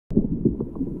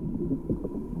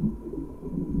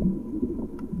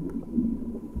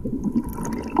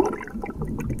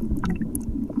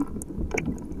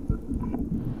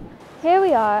Here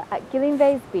we are at Gillian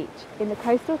Beach in the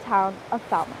coastal town of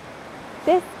Falmouth.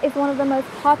 This is one of the most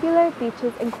popular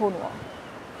beaches in Cornwall.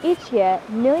 Each year,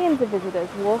 millions of visitors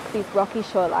walk these rocky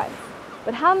shorelines.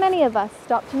 But how many of us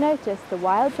stop to notice the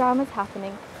wild dramas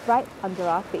happening right under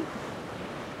our feet?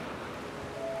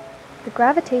 The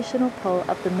gravitational pull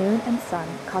of the moon and sun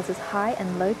causes high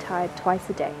and low tide twice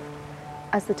a day.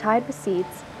 As the tide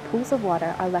recedes, pools of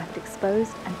water are left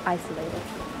exposed and isolated.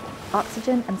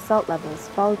 Oxygen and salt levels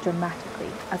fall dramatically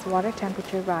as water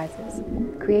temperature rises,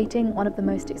 creating one of the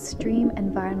most extreme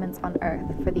environments on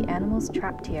Earth for the animals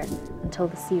trapped here until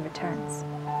the sea returns.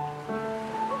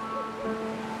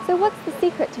 So what's the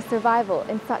secret to survival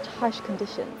in such harsh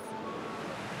conditions?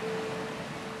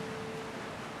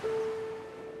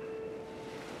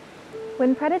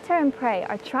 When predator and prey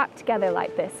are trapped together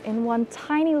like this in one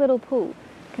tiny little pool,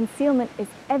 concealment is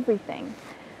everything.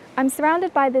 I'm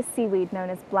surrounded by this seaweed known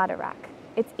as bladderwrack.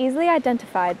 It's easily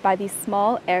identified by these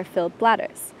small air-filled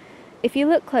bladders. If you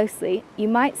look closely, you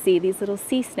might see these little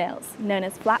sea snails known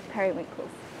as flat periwinkles.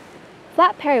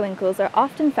 Flat periwinkles are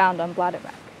often found on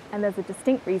bladderwrack, and there's a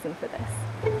distinct reason for this.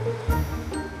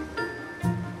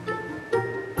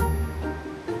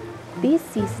 These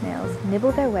sea snails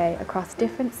nibble their way across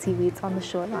different seaweeds on the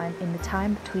shoreline in the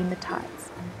time between the tides.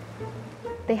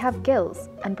 They have gills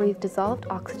and breathe dissolved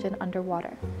oxygen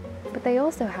underwater, but they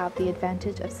also have the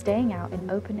advantage of staying out in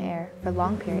open air for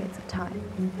long periods of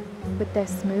time. With their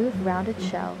smooth, rounded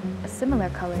shell, a similar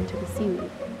color to the seaweed,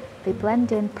 they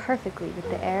blend in perfectly with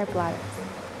the air bladders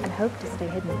and hope to stay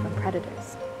hidden from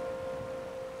predators.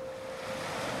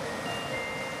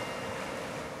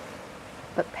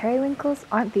 But periwinkles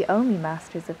aren't the only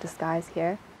masters of disguise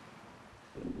here.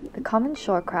 The common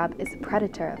shore crab is a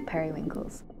predator of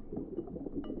periwinkles.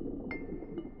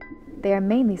 They are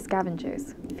mainly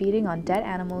scavengers, feeding on dead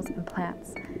animals and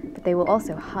plants, but they will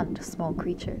also hunt small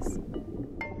creatures.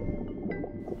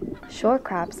 Shore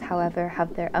crabs, however,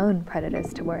 have their own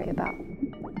predators to worry about.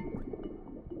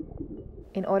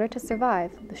 In order to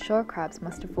survive, the shore crabs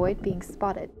must avoid being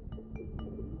spotted.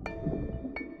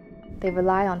 They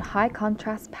rely on high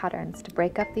contrast patterns to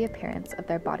break up the appearance of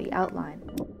their body outline.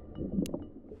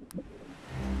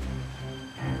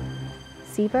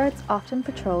 Seabirds often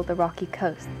patrol the rocky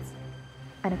coasts,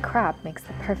 and a crab makes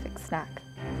the perfect snack.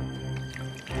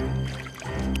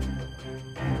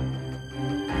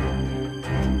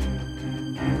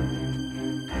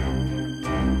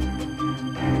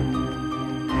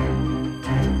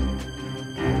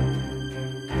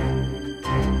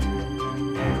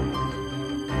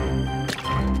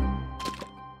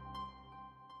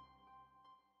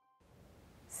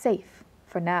 Safe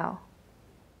for now.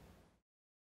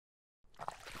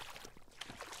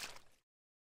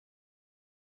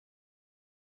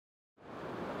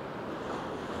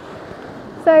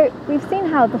 So we've seen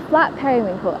how the flat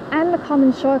periwinkle and the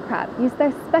common shore crab use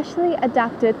their specially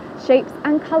adapted shapes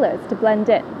and colours to blend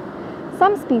in.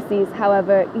 Some species,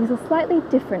 however, use a slightly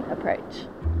different approach.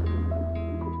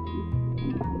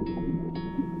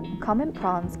 Common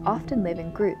prawns often live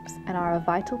in groups and are a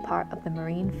vital part of the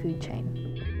marine food chain.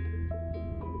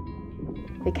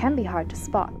 They can be hard to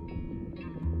spot.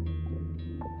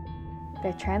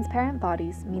 Their transparent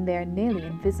bodies mean they are nearly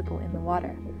invisible in the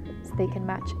water, so they can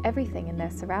match everything in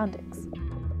their surroundings.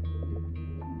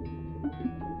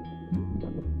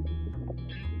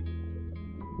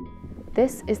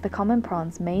 This is the common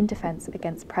prawn's main defense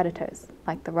against predators,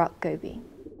 like the rock goby.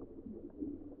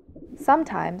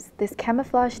 Sometimes, this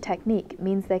camouflage technique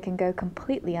means they can go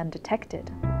completely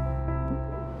undetected.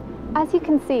 As you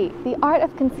can see, the art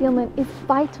of concealment is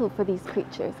vital for these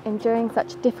creatures enduring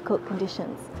such difficult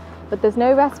conditions. But there's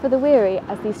no rest for the weary,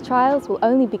 as these trials will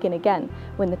only begin again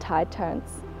when the tide turns.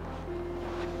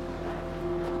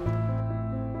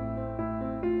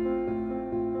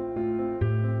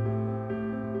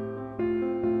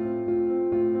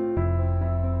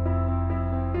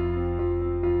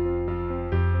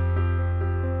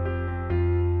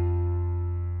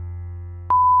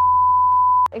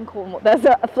 In Cornwall, there's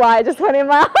a fly just went in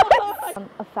my eye.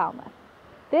 Of Falmouth.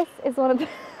 This is one of the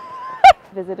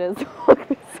visitors.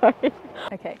 Sorry.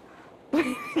 Okay.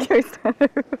 Go stand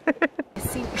over.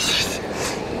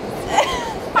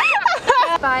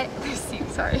 Bye.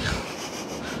 Sorry.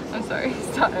 I'm sorry.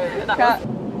 Start over. That was...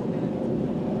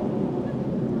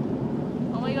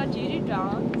 Oh my god, do you do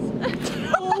dance?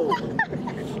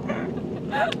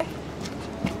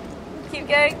 Keep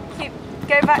going.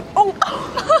 Go back. Oh!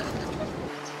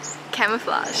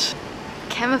 Camouflage.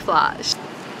 Camouflage.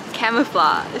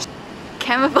 Camouflage.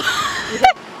 Camouflage.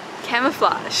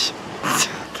 Camouflage.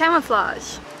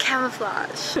 Camouflage.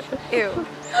 Camouflage. Ew.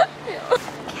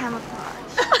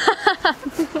 Camouflage.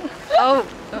 Oh.